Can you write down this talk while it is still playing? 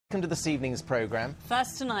Welcome to this evening's programme.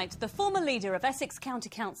 First tonight, the former leader of Essex County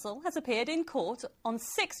Council has appeared in court on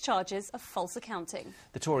 6 charges of false accounting.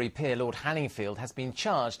 The Tory peer Lord Hanningfield has been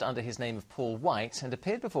charged under his name of Paul White and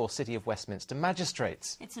appeared before City of Westminster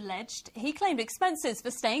magistrates. It's alleged he claimed expenses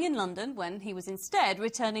for staying in London when he was instead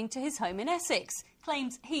returning to his home in Essex,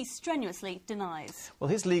 claims he strenuously denies. Well,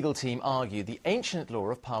 his legal team argue the ancient law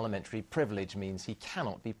of parliamentary privilege means he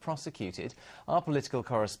cannot be prosecuted. Our political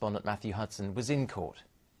correspondent Matthew Hudson was in court.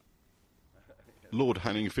 Lord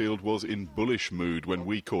Hanningfield was in bullish mood when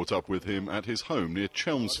we caught up with him at his home near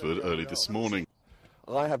Chelmsford early this morning.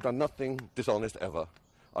 I have done nothing dishonest ever.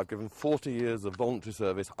 I've given 40 years of voluntary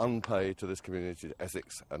service unpaid to this community,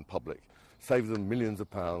 Essex and public. Saved them millions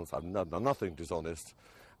of pounds. I've done nothing dishonest,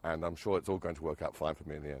 and I'm sure it's all going to work out fine for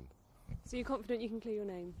me in the end. So you're confident you can clear your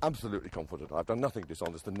name? Absolutely confident. I've done nothing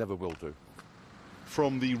dishonest and never will do.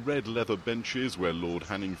 From the red leather benches where Lord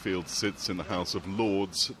Hanningfield sits in the House of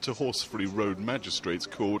Lords to Horsefree Road Magistrates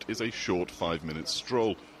Court is a short 5-minute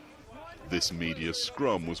stroll. This media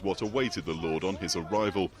scrum was what awaited the Lord on his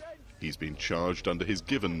arrival. He's been charged under his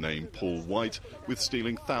given name, Paul White, with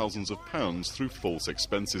stealing thousands of pounds through false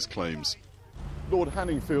expenses claims. Lord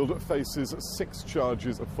Hanningfield faces 6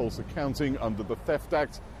 charges of false accounting under the Theft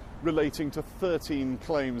Act, relating to 13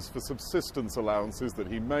 claims for subsistence allowances that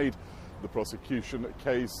he made. The prosecution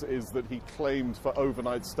case is that he claimed for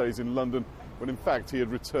overnight stays in London when in fact he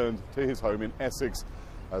had returned to his home in Essex.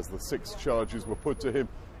 As the 6 charges were put to him,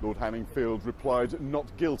 Lord Hanningfield replied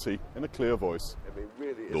not guilty in a clear voice.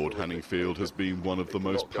 Lord Hanningfield has been one of the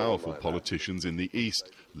most powerful politicians in the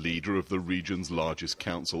East. Leader of the region's largest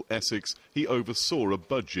council, Essex, he oversaw a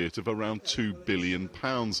budget of around £2 billion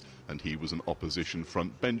and he was an opposition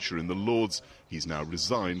frontbencher in the Lords. He's now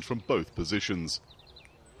resigned from both positions.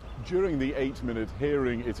 During the 8-minute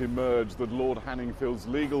hearing, it emerged that Lord Hanningfield's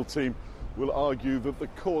legal team will argue that the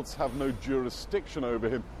courts have no jurisdiction over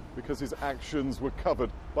him because his actions were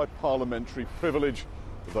covered by parliamentary privilege.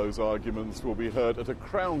 Those arguments will be heard at a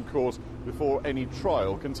Crown Court before any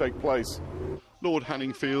trial can take place. Lord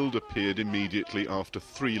Hanningfield appeared immediately after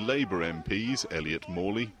 3 Labour MPs, Elliot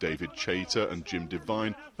Morley, David Chater and Jim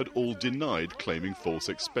Devine, had all denied claiming false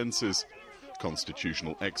expenses.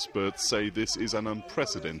 Constitutional experts say this is an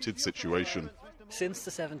unprecedented situation. Since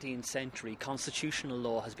the 17th century, constitutional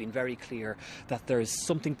law has been very clear that there is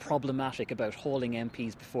something problematic about hauling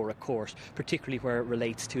MPs before a court, particularly where it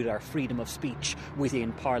relates to their freedom of speech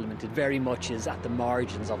within Parliament. It very much is at the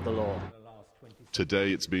margins of the law.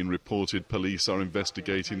 Today it's been reported police are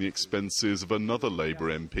investigating the expenses of another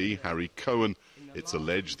Labour MP, Harry Cohen. It's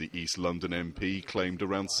alleged the East London MP claimed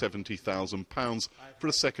around £70,000 for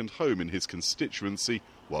a second home in his constituency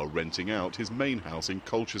while renting out his main house in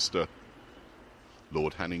Colchester.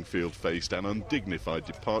 Lord Hanningfield faced an undignified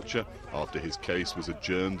departure after his case was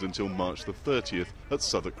adjourned until March the 30th at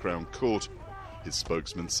Southwark Crown Court. His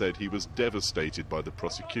spokesman said he was devastated by the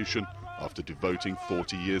prosecution after devoting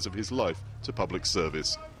 40 years of his life to public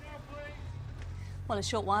service. Well, a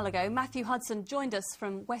short while ago, Matthew Hudson joined us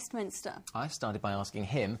from Westminster. I started by asking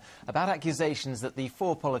him about accusations that the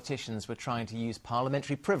 4 politicians were trying to use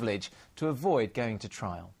parliamentary privilege to avoid going to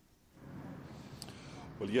trial.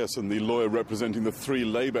 Well, yes, and the lawyer representing the 3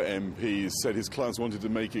 Labour MPs said his clients wanted to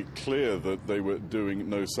make it clear that they were doing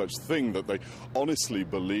no such thing, that they honestly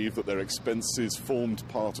believed that their expenses formed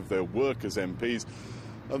part of their work as MPs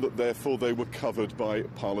and that therefore they were covered by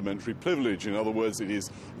parliamentary privilege. In other words, it is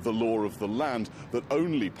the law of the land that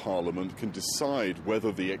only Parliament can decide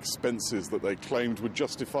whether the expenses that they claimed were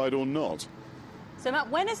justified or not. So, Matt,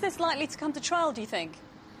 when is this likely to come to trial, do you think?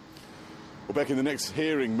 Well, Becky, the next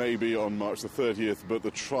hearing may be on March the 30th, but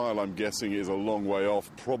the trial, I'm guessing, is a long way off,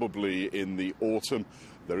 probably in the autumn.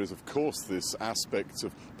 There is, of course, this aspect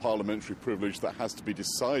of parliamentary privilege that has to be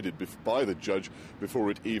decided by the judge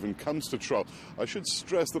before it even comes to trial. I should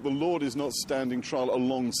stress that the Lord is not standing trial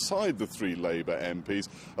alongside the 3 Labour MPs.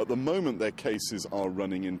 At the moment, their cases are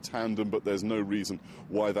running in tandem, but there's no reason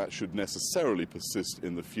why that should necessarily persist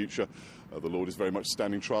in the future. The Lord is very much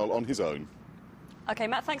standing trial on his own. OK,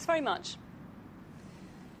 Matt, thanks very much.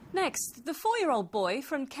 Next, the 4-year-old boy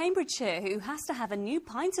from Cambridgeshire who has to have a new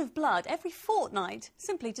pint of blood every fortnight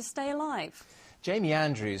simply to stay alive. Jamie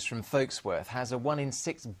Andrews from Folksworth has a 1 in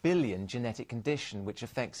 6 billion genetic condition which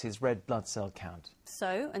affects his red blood cell count.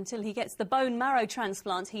 So, until he gets the bone marrow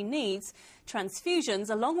transplant he needs, transfusions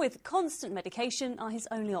along with constant medication are his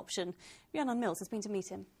only option. Rhiannon Mills has been to meet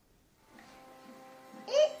him.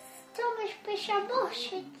 It's Thomas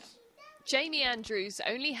Bishop. Jamie Andrews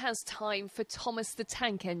only has time for Thomas the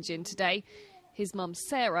Tank Engine today. His mum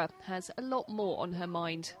Sarah has a lot more on her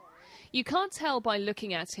mind. You can't tell by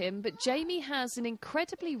looking at him, but Jamie has an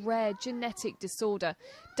incredibly rare genetic disorder,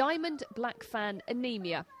 Diamond Blackfan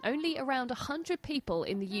Anaemia. Only around 100 people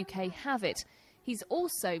in the UK have it. He's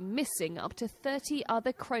also missing up to 30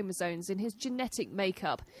 other chromosomes in his genetic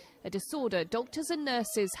makeup, a disorder doctors and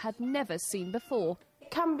nurses had never seen before.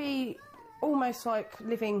 It can be almost like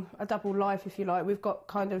living a double life, if you like. We've got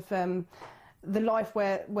kind of the life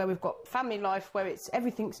where we've got family life, where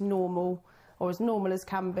everything's normal, or as normal as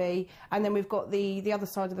can be, and then we've got the other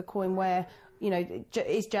side of the coin where, you know,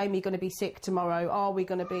 is Jamie going to be sick tomorrow? Are we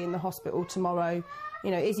going to be in the hospital tomorrow?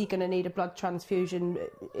 You know, is he going to need a blood transfusion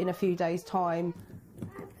in a few days' time?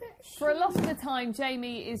 For a lot of the time,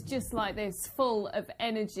 Jamie is just like this, full of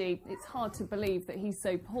energy. It's hard to believe that he's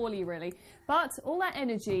so poorly, really. But all that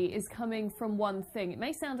energy is coming from one thing. It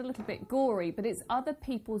may sound a little bit gory, but it's other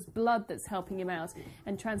people's blood that's helping him out,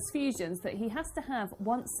 and transfusions that he has to have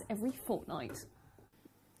once every fortnight.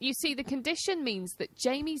 You see, the condition means that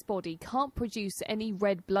Jamie's body can't produce any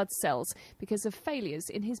red blood cells because of failures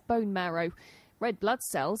in his bone marrow. Red blood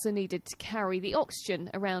cells are needed to carry the oxygen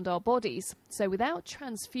around our bodies, so without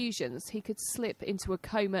transfusions he could slip into a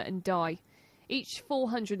coma and die. Each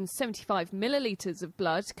 475 millilitres of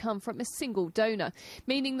blood come from a single donor,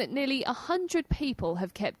 meaning that nearly 100 people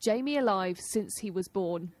have kept Jamie alive since he was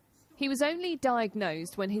born. He was only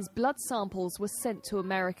diagnosed when his blood samples were sent to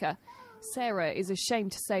America. Sarah is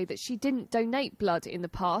ashamed to say that she didn't donate blood in the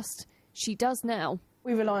past. She does now.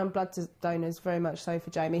 We rely on blood donors very much so for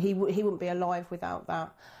Jamie. He wouldn't be alive without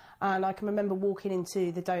that. And I can remember walking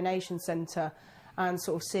into the donation centre and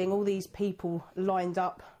sort of seeing all these people lined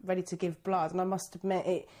up ready to give blood. And I must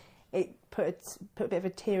admit, it put a bit of a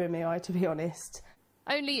tear in my eye, to be honest.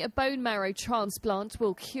 Only a bone marrow transplant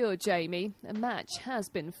will cure Jamie. A match has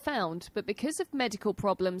been found, but because of medical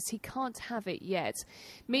problems, he can't have it yet,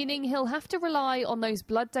 meaning he'll have to rely on those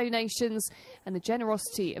blood donations and the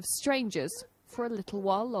generosity of strangers for a little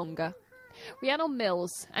while longer. Rhiannon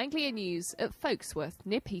Mills, Anglia News at Folksworth,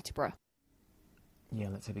 near Peterborough. Yeah,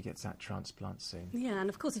 let's hope he gets that transplant soon. Yeah, and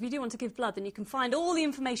of course, if you do want to give blood, then you can find all the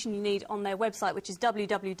information you need on their website, which is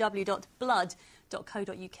www.blood.co.uk.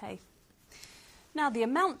 Now, the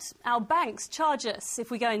amount our banks charge us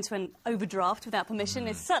if we go into an overdraft without permission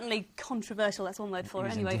is certainly controversial. That's one word for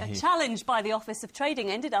it anyway. Indeed. A challenge by the Office of Trading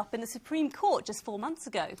ended up in the Supreme Court just 4 months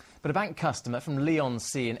ago. But a bank customer from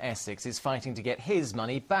Leigh-on-Sea in Essex is fighting to get his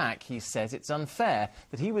money back. He says it's unfair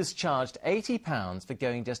that he was charged £80 for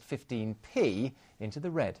going just 15p into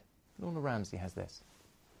the red. Lorna Ramsey has this.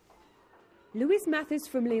 Lewis Mathers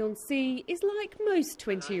from Leigh-on-Sea is like most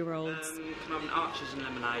 20-year-olds. Can I have an Archers and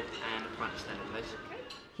lemonade and a pint of Stella, please?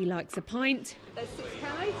 He likes a pint, There's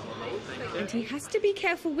 £6.80, please. and he has to be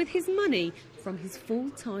careful with his money from his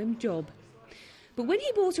full-time job. But when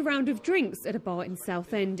he bought a round of drinks at a bar in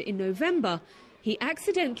Southend in November, he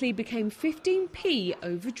accidentally became 15p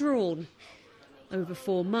overdrawn. Over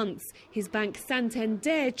 4 months, his bank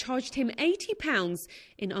Santander charged him £80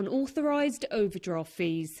 in unauthorised overdraft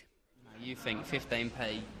fees. You think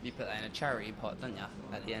 15p, you put that in a charity pot, don't you?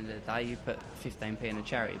 At the end of the day, you put 15p in a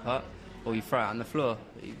charity pot, or you throw it on the floor.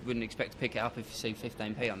 You wouldn't expect to pick it up if you see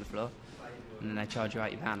 15p on the floor. And then they charge you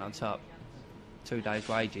 £80 on top. 2 days'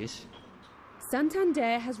 wages.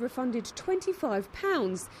 Santander has refunded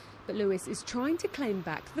 £25, but Lewis is trying to claim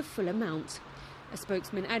back the full amount. A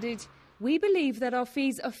spokesman added, "We believe that our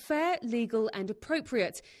fees are fair, legal and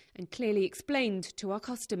appropriate, and clearly explained to our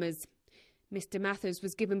customers." Mr Mathers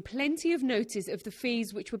was given plenty of notice of the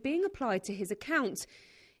fees which were being applied to his account.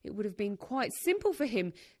 It would have been quite simple for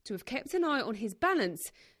him to have kept an eye on his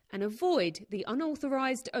balance and avoid the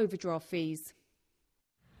unauthorised overdraft fees.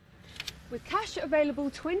 With cash available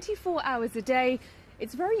 24 hours a day,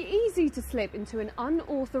 it's very easy to slip into an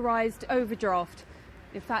unauthorised overdraft.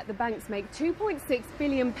 In fact, the banks make £2.6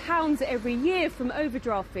 billion every year from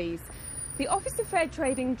overdraft fees. The Office of Fair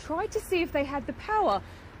Trading tried to see if they had the power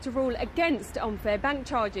to rule against unfair bank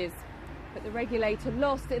charges, but the regulator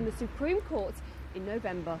lost in the Supreme Court in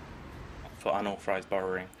November. For unauthorised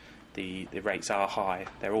borrowing, the rates are high.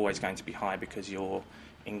 They're always going to be high because you're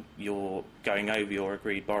going over your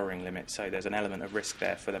agreed borrowing limit, so there's an element of risk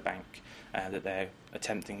there for the bank that they're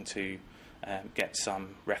attempting to get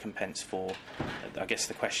some recompense for. I guess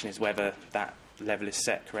the question is whether that level is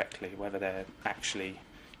set correctly, whether they're actually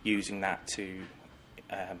using that to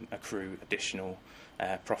accrue additional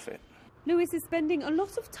profit. Lewis is spending a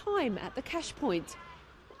lot of time at the cash point,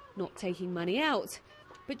 not taking money out,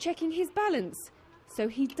 but checking his balance so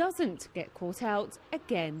he doesn't get caught out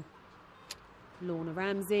again. Lorna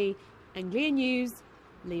Ramsey, Anglia News,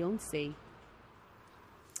 Leigh-on-Sea.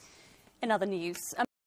 In other news,